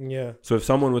grow. Yeah. So if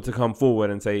someone were to come forward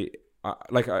and say,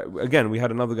 again, we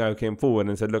had another guy who came forward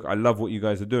and said, look, I love what you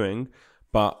guys are doing,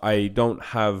 but I don't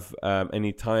have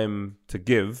any time to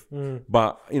give.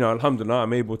 But, alhamdulillah,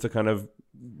 I'm able to kind of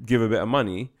give a bit of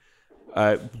money.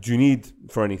 Do you need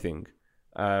for anything?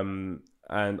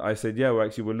 And I said, yeah,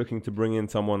 we're looking to bring in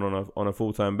someone on a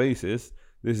full-time basis.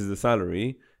 This is the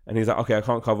salary. And he's like, okay, I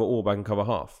can't cover all, but I can cover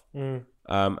half.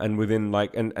 And within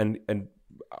and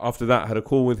after that, I had a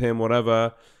call with him,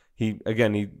 whatever. He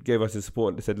gave us his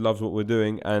support. He said, loves what we're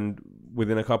doing. And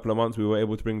within a couple of months, we were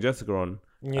able to bring Jessica on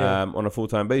a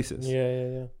full-time basis.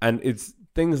 Yeah. And it's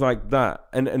things like that.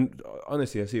 And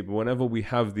honestly, I see, but whenever we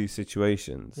have these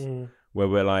situations where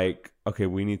we're like, okay,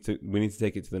 we need to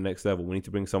take it to the next level. We need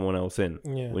to bring someone else in.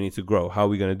 Yeah. We need to grow. How are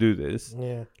we going to do this?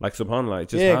 Yeah. Like, subhanAllah, it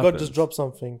just happens. God just dropped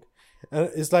something. And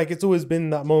it's like, it's always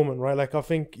been that moment, right? Like, I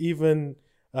think even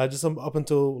just up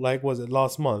until, like, was it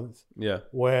last month? Yeah.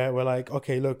 Where we're like,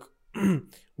 okay, look,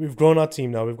 we've grown our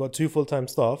team now. We've got 2 full-time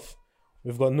staff.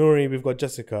 We've got Nouri, we've got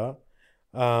Jessica.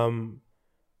 Sorry,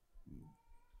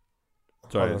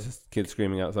 it's just kids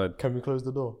screaming outside. Can we close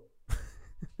the door?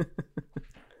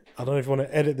 I don't know if you want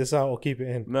to edit this out or keep it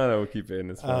in. No, we'll keep it in.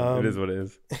 It's fine. It is what it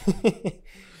is.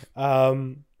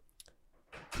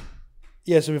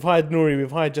 Yeah, so we've hired Nouri,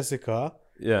 we've hired Jessica.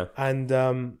 Yeah. And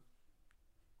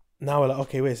now we're like,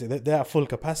 okay, wait a second, they're at full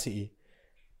capacity.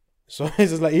 So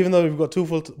it's just like, even though we've got 2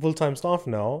 full-time staff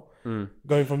now,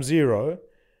 going from 0,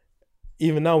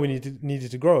 even now we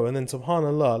needed to grow. And then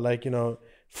subhanAllah, like,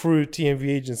 through TMV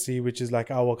agency, which is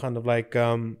like our kind of like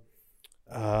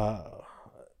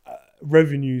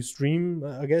revenue stream,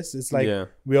 I guess. It's like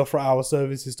we offer our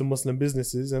services to Muslim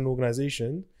businesses and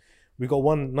organizations. We got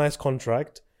one nice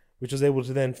contract, which was able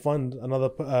to then fund another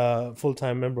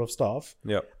full-time member of staff.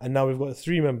 Yeah. And now we've got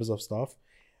 3 members of staff.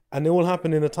 And it all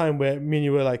happened in a time where me and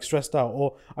you were like stressed out.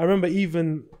 Or I remember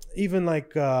even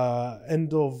like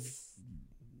end of,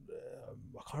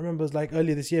 I can't remember, it was like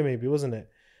earlier this year maybe, wasn't it?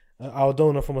 Our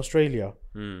donor from Australia,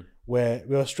 where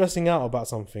we were stressing out about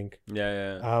something.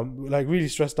 Yeah. Like really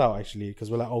stressed out actually, because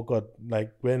we're like, oh God,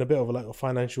 like we're in a bit of a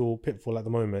financial pitfall at the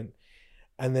moment.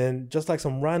 And then just like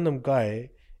some random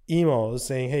guy emails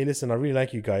saying, hey, listen, I really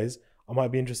like you guys. I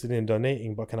might be interested in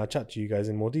donating, but can I chat to you guys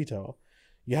in more detail?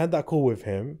 You had that call with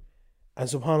him, and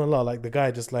subhanAllah, like the guy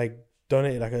just like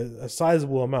donated like a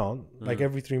sizable amount, like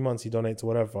every 3 months he donates or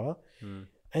whatever. And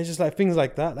it's just like things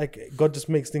like that. Like God just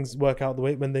makes things work out the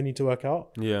way when they need to work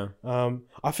out. Yeah.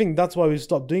 I think that's why we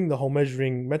stopped doing the whole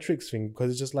measuring metrics thing,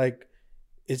 because it's just like,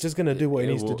 it's just going to do what it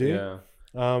needs to do. Yeah.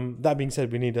 That being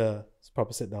said, we need a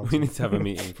proper sit down. We need to have a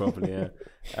meeting properly. Yeah.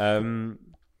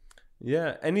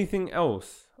 Yeah. Anything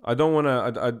else? I don't want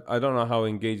to. I don't know how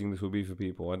engaging this will be for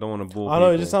people. I don't want to bore people. I know,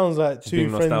 it just sounds like just 2 being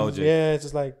friends. nostalgic. Yeah, it's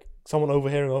just like someone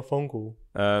overhearing a phone call.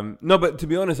 No, but to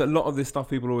be honest, a lot of this stuff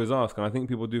people always ask, and I think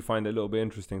people do find it a little bit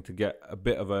interesting to get a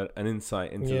bit of an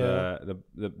insight into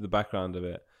the background of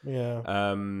it. Yeah.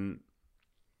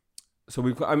 So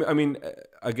we've got, I mean,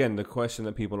 again, the question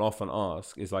that people often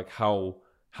ask is like, how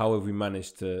have we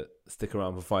managed to stick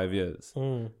around for 5 years?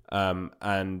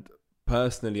 And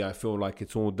personally, I feel like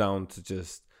it's all down to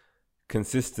just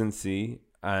consistency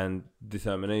and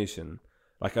determination.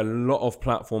 like a lot of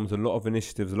platforms, a lot of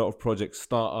initiatives, a lot of projects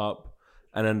start up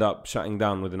and end up shutting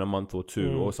down within a month or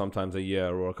two, or sometimes a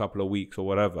year or a couple of weeks or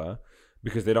whatever,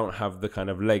 because they don't have the kind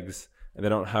of legs and they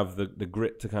don't have the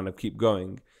grit to kind of keep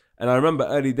going. And I remember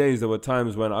early days, there were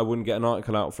times when I wouldn't get an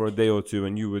article out for a day or two,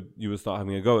 and you would start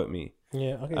having a go at me.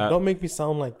 Yeah, okay. Don't make me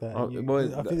sound like that. I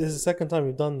think this is the second time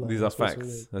you've done that. These are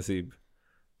facts, Haseeb.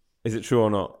 Is it true or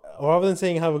not? Rather than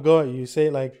saying have a go at you, say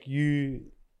like you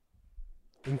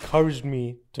encouraged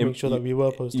me to make sure that we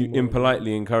were posting. You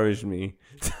impolitely encouraged me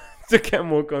to get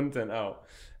more content out.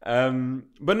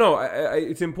 But no,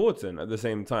 it's important at the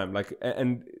same time. Like,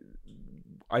 and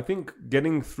I think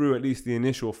getting through at least the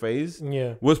initial phase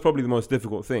was probably the most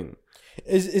difficult thing.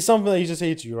 It's something that you just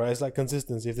say to you, right? It's like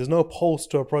consistency. If there's no pulse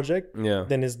to a project,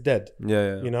 then it's dead.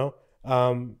 Yeah. You know?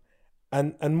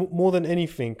 And more than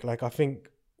anything, like I think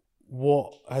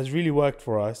what has really worked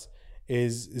for us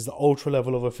is the ultra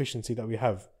level of efficiency that we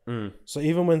have. So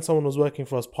even when someone was working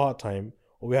for us part-time,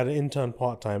 or we had an intern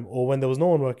part-time, or when there was no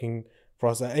one working for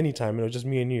us at any time, it was just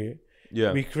me and you,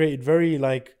 we created very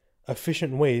like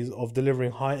efficient ways of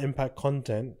delivering high impact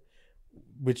content,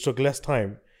 which took less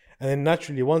time. And then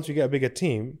naturally, once we get a bigger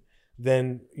team,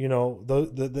 then, you know,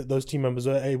 those team members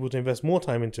are able to invest more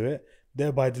time into it,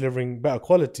 thereby delivering better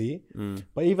quality.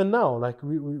 But even now, like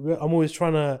I'm always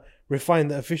trying to refine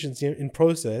the efficiency in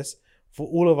process for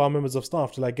all of our members of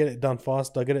staff to like get it done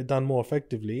faster, get it done more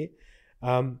effectively.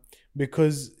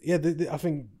 Because I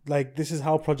think like this is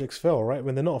how projects fail, right?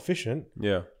 When they're not efficient,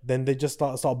 then they just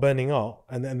start burning out,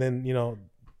 and then you know,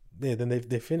 then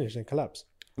they finish and collapse.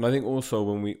 And I think also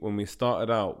when we started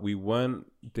out, we weren't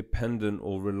dependent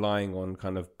or relying on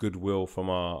kind of goodwill from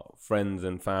our friends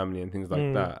and family and things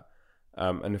like that.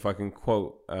 And if I can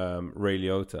quote Ray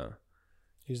Liotta,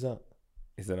 who's that?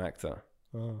 He's an actor.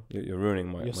 Oh. You're ruining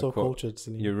my. You're so quote. Cultured,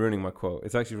 Salim. You're ruining my quote.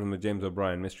 It's actually from the James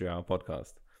O'Brien Mystery Hour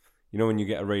podcast. You know when you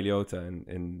get a Ray Liotta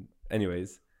in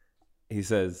anyways, he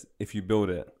says, if you build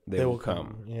it, they will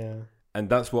come. Yeah. And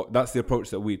that's the approach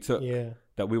that we took. Yeah.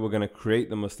 That we were going to create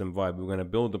the Muslim Vibe. We were going to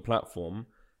build the platform,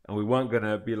 and we weren't going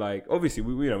to be like, obviously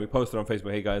we posted on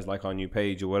Facebook, hey guys, like our new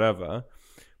page or whatever.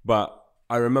 But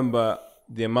I remember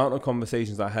the amount of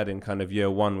conversations I had in kind of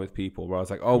year one with people where I was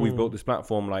like, oh, we've built this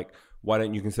platform. Like, why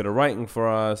don't you consider writing for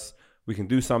us? We can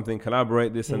do something,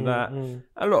 collaborate, this and that.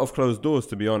 A lot of closed doors,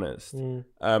 to be honest.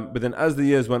 But then as the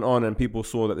years went on and people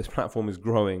saw that this platform is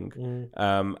growing,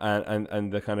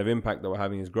 and the kind of impact that we're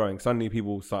having is growing, suddenly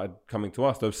people started coming to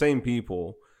us. Those same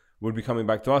people would be coming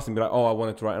back to us and be like, oh, I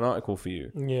wanted to write an article for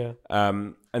you. Yeah.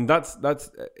 And that's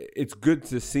it's good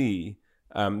to see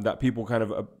that people kind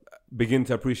of begin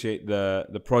to appreciate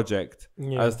the project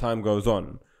as time goes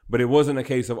on. But it wasn't a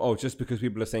case of, oh, just because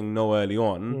people are saying no early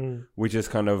on, we just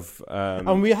kind of...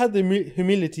 and we had the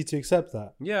humility to accept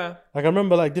that. Yeah. Like, I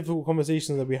remember, like, difficult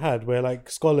conversations that we had where, like,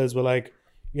 scholars were, like,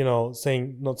 you know,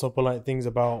 saying not so polite things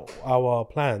about our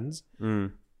plans.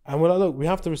 And we're like, look, we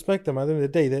have to respect them. At the end of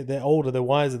the day, they're older, they're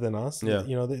wiser than us. Yeah.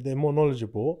 You know, they're more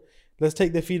knowledgeable. Let's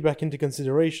take their feedback into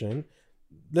consideration.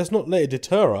 Let's not let it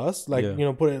deter us. Like, you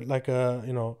know, put it like a,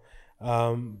 you know...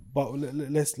 but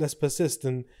let's persist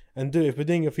and do it. If we're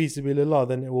doing it fi sabilillah,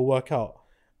 then it will work out.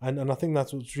 And I think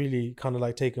that's what's really kind of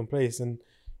like taken place. And,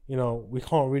 you know, we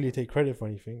can't really take credit for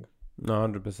anything. No,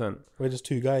 100%. We're just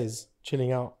two guys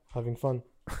chilling out, having fun.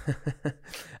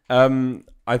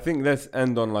 I think let's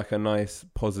end on like a nice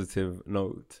positive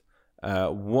note.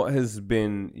 What has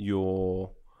been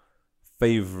your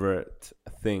favorite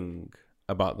thing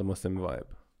about the Muslim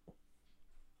Vibe?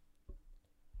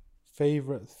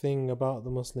 Favorite thing about the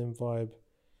Muslim Vibe?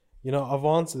 You know, I've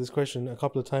answered this question a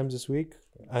couple of times this week,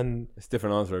 and it's a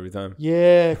different answer every time.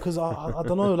 Yeah, because I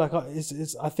don't know, like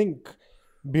it's I think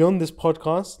beyond this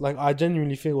podcast, like I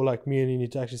genuinely feel like me and you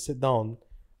need to actually sit down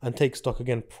and take stock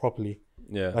again properly.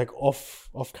 Yeah, like off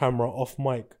camera, off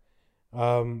mic,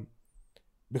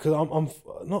 because I'm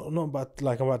not about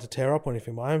like I'm about to tear up or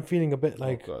anything, but I'm feeling a bit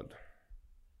like. Oh God.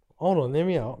 Hold on, hear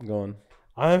me out. Go on.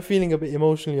 I am feeling a bit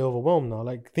emotionally overwhelmed now,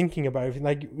 like thinking about everything.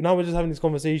 Like now we're just having these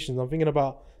conversations. I'm thinking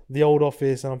about the old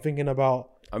office, and I'm thinking about.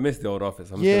 I miss the old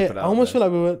office. I almost feel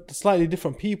like we were slightly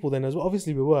different people then as well.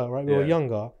 Obviously we were, right? We were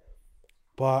younger,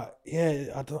 but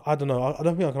yeah, I don't know. I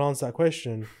don't think I can answer that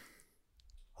question.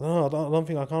 I don't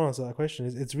think I can answer that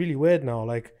question. It's really weird now.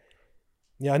 Like,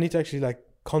 yeah, I need to actually like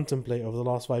contemplate over the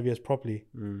last 5 years properly.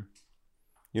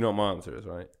 You know what my answer is,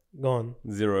 right? Go on.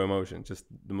 Zero emotion, just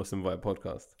the Muslim Vibe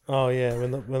podcast. Oh yeah,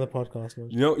 when the podcast was.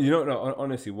 You know. No,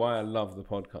 honestly, why I love the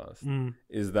podcast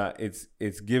is that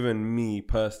it's given me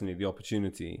personally the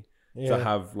opportunity to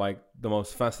have like the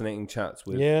most fascinating chats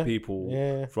with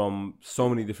people from so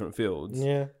many different fields.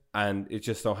 Yeah. and it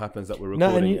just so happens that we're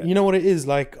recording. No, and you know what it is?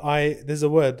 Like there's a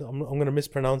word I'm going to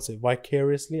mispronounce it.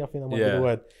 Vicariously, I think that might be the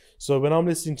word. So when I'm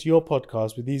listening to your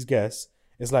podcast with these guests,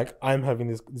 it's like I'm having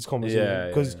this conversation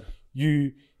because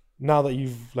you. Now that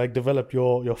you've like developed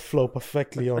your flow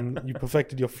perfectly you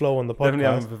perfected your flow on the podcast. Definitely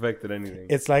haven't perfected anything.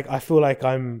 It's like I feel like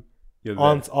I'm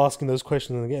asking those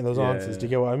questions and getting those answers. Do you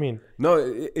get what I mean? No,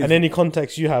 and any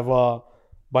contacts you have are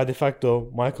by de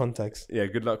facto my contacts. Yeah,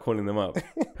 good luck calling them up.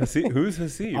 Who's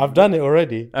Hasib? I've done it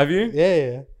already. Have you?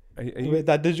 Yeah. Are you...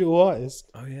 That digital artist.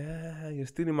 Oh yeah, you're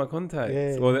stealing my contacts.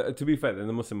 Yeah. Well, to be fair, they're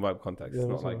the Muslim Vibe contacts. It's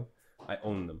not like I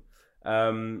own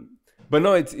them. But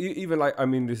no, it's even like, I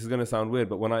mean, this is going to sound weird,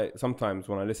 but sometimes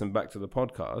when I listen back to the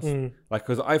podcast, like,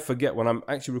 because I forget when I'm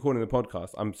actually recording the podcast,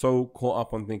 I'm so caught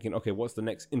up on thinking, okay, what's the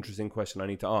next interesting question I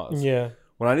need to ask? Yeah.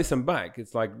 When I listen back,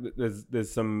 it's like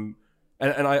there's some,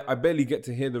 and I barely get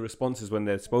to hear the responses when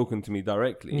they're spoken to me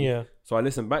directly. Yeah. So I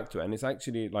listen back to it, and it's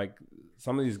actually like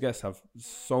some of these guests have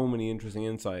so many interesting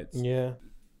insights. Yeah.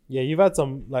 Yeah, you've had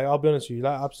some, like, I'll be honest with you,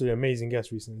 like, absolutely amazing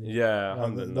guests recently. Yeah.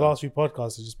 The last few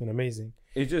podcasts have just been amazing.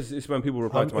 It's when people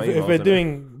reply to my emails. If we're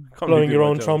doing blowing your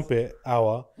own trumpet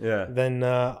hour, then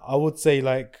I would say,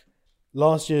 like,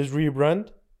 last year's rebrand,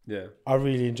 I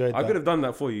really enjoyed that. I could have done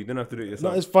that for you. You didn't have to do it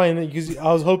yourself. No, it's fine, because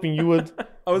I was hoping you would.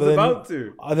 I was about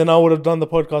to. Then I would have done the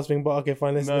podcast thing, but okay,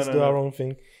 fine, let's do our own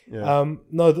thing. Yeah.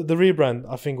 No, the rebrand,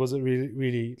 I think, was a really,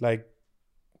 really, like,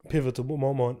 pivotal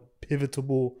moment.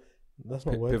 That's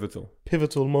not a word.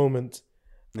 Pivotal moment.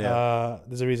 Yeah.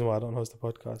 There's a reason why I don't host the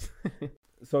podcast.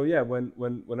 So yeah,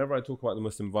 whenever I talk about the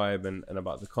Muslim Vibe and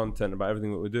about the content, about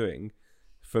everything that we're doing,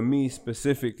 for me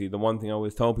specifically, the one thing I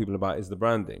always tell people about is the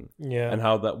branding. Yeah. And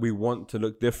how that we want to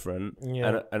look different.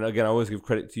 Yeah. And again, I always give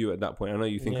credit to you at that point. I know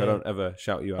you think I don't ever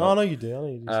shout you out. Oh, no, you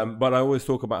do. But I always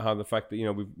talk about how the fact that, you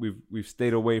know, we've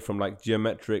stayed away from like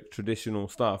geometric traditional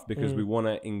stuff because we want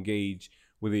to engage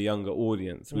with a younger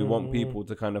audience. We want people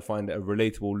to kind of find a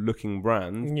relatable looking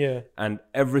brand. Yeah. And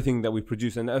everything that we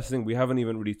produce. And that's the thing, we haven't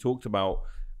even really talked about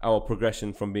our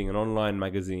progression from being an online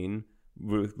magazine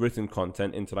with written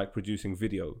content into like producing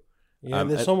video. Yeah,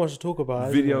 there's so much to talk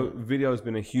about. Video has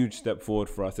been a huge step forward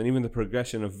for us. And even the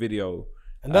progression of video.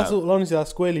 And that's honestly,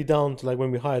 that's squarely down to like when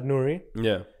we hired Nuri.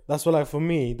 Yeah. That's what, like, for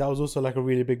me, that was also like a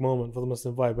really big moment for the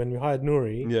Muslim Vibe. When we hired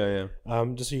Nuri. Yeah.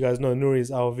 Just so you guys know, Nuri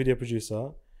is our video producer.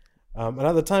 And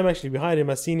at the time, actually, we hired him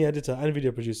as senior editor and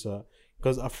video producer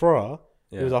because Afra,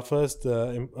 who was our first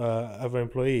ever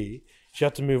employee, she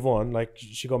had to move on. Like,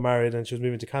 she got married and she was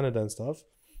moving to Canada and stuff.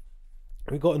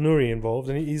 We got Nuri involved,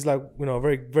 and he's like, you know, a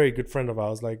very, very good friend of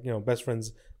ours, like, you know, best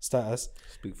friends status.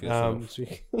 Speak for yourself.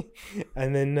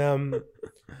 And then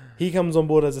he comes on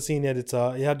board as a senior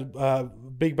editor. He had a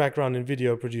big background in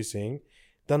video producing,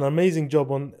 done an amazing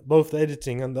job on both the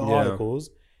editing and the articles.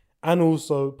 And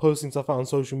also posting stuff out on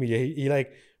social media. He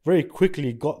like very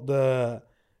quickly got the,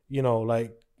 you know,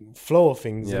 like flow of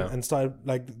things and started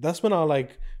like, that's when our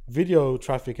like video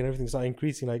traffic and everything started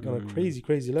increasing like on a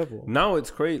crazy level. Now it's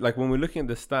crazy. Like when we're looking at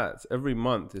the stats, every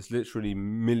month it's literally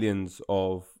millions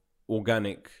of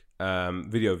organic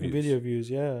video views.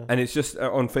 Yeah. And it's just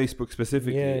on Facebook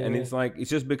specifically. And it's like, it's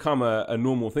just become a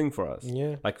normal thing for us.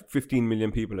 Yeah. Like 15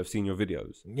 million people have seen your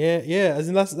videos. Yeah. As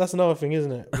in that's another thing,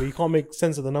 isn't it? Where you can't make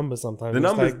sense of the numbers sometimes. The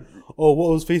numbers. Like, oh,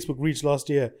 what was Facebook reach last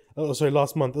year? Oh, sorry,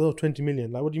 last month. Oh, 20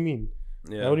 million. Like, what do you mean?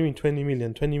 Yeah. Like, what do you mean 20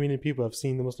 million? 20 million people have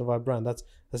seen the Muslim Vibe brand.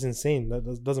 That's insane.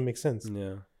 That doesn't make sense.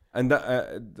 Yeah. And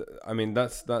that, I mean,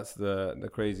 that's the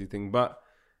crazy thing. But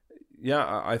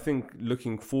yeah, I think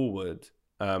looking forward,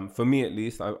 for me at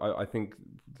least, I think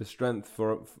the strength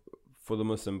for the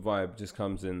Muslim Vibe just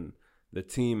comes in the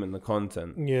team and the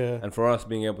content. Yeah. And for us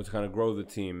being able to kind of grow the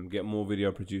team, get more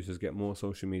video producers, get more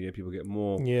social media people, get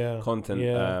more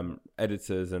content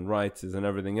editors and writers and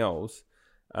everything else.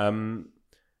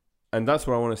 And that's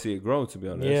where I want to see it grow, to be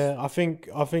honest. Yeah, I think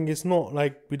it's not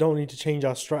like we don't need to change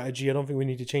our strategy. I don't think we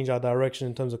need to change our direction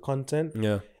in terms of content.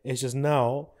 Yeah. It's just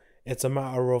now it's a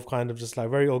matter of kind of just like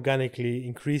very organically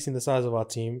increasing the size of our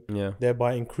team,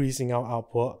 thereby increasing our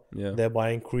output,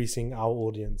 thereby increasing our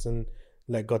audience, and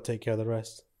let God take care of the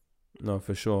rest. No,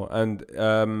 for sure. And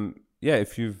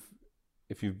if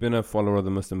you've been a follower of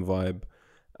the Muslim Vibe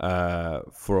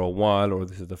for a while, or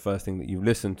this is the first thing that you've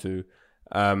listened to,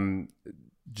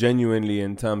 genuinely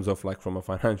in terms of like from a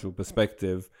financial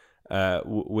perspective,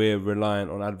 we're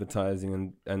reliant on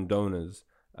advertising and donors.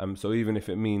 So even if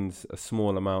it means a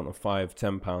small amount of £5,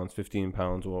 £10,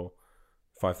 £15 or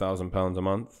 £5,000 a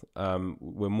month,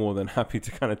 we're more than happy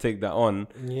to kind of take that on.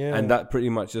 Yeah. And that pretty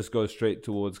much just goes straight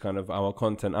towards kind of our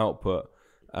content output.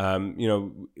 You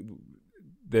know,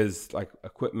 there's like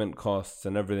equipment costs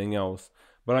and everything else,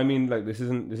 But I mean, like, this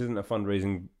isn't a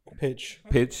fundraising pitch.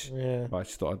 Yeah. But I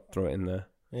just thought I'd throw it in there.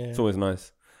 Yeah. It's always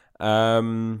nice.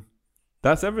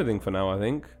 That's everything for now, I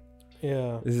think.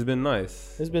 Yeah. This has been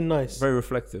nice. It's been nice. Very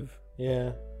reflective.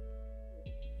 Yeah.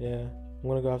 Yeah. I'm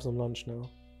gonna go have some lunch now.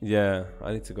 Yeah,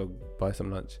 I need to go buy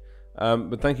some lunch.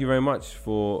 But thank you very much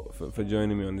for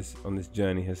joining me on this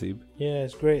journey, Haseeb. Yeah,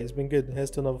 it's great. It's been good.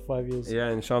 Here's to another 5 years. Yeah,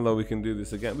 inshallah we can do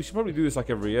this again. We should probably do this like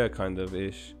every year, kind of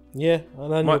ish. Yeah,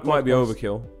 might be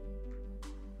overkill.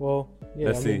 Well, yeah.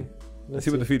 Let's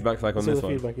see what the feedback's like on this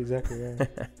one. Feedback, exactly. Yeah.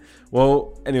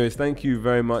 Well, anyways, thank you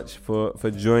very much for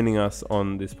joining us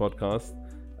on this podcast.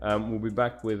 We'll be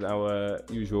back with our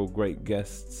usual great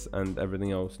guests and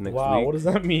everything else next week. Wow, what does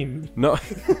that mean? No.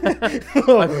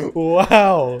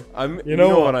 Wow. You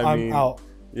know what I mean. I'm out.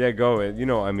 Yeah, go ahead. You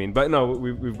know what I mean. But no,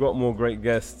 we've got more great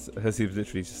guests. Haseeb's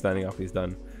literally just standing up. He's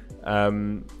done.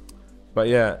 But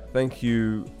yeah, thank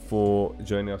you for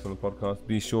joining us on the podcast.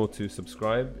 Be sure to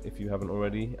subscribe if you haven't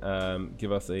already.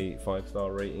 Give us a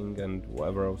 5-star rating and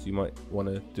whatever else you might want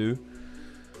to do.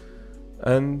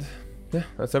 And yeah,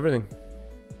 that's everything.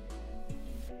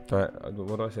 Right,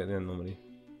 what do I say at the end normally?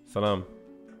 Salam.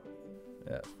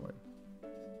 Yeah, that's fine.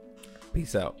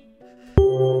 Peace out.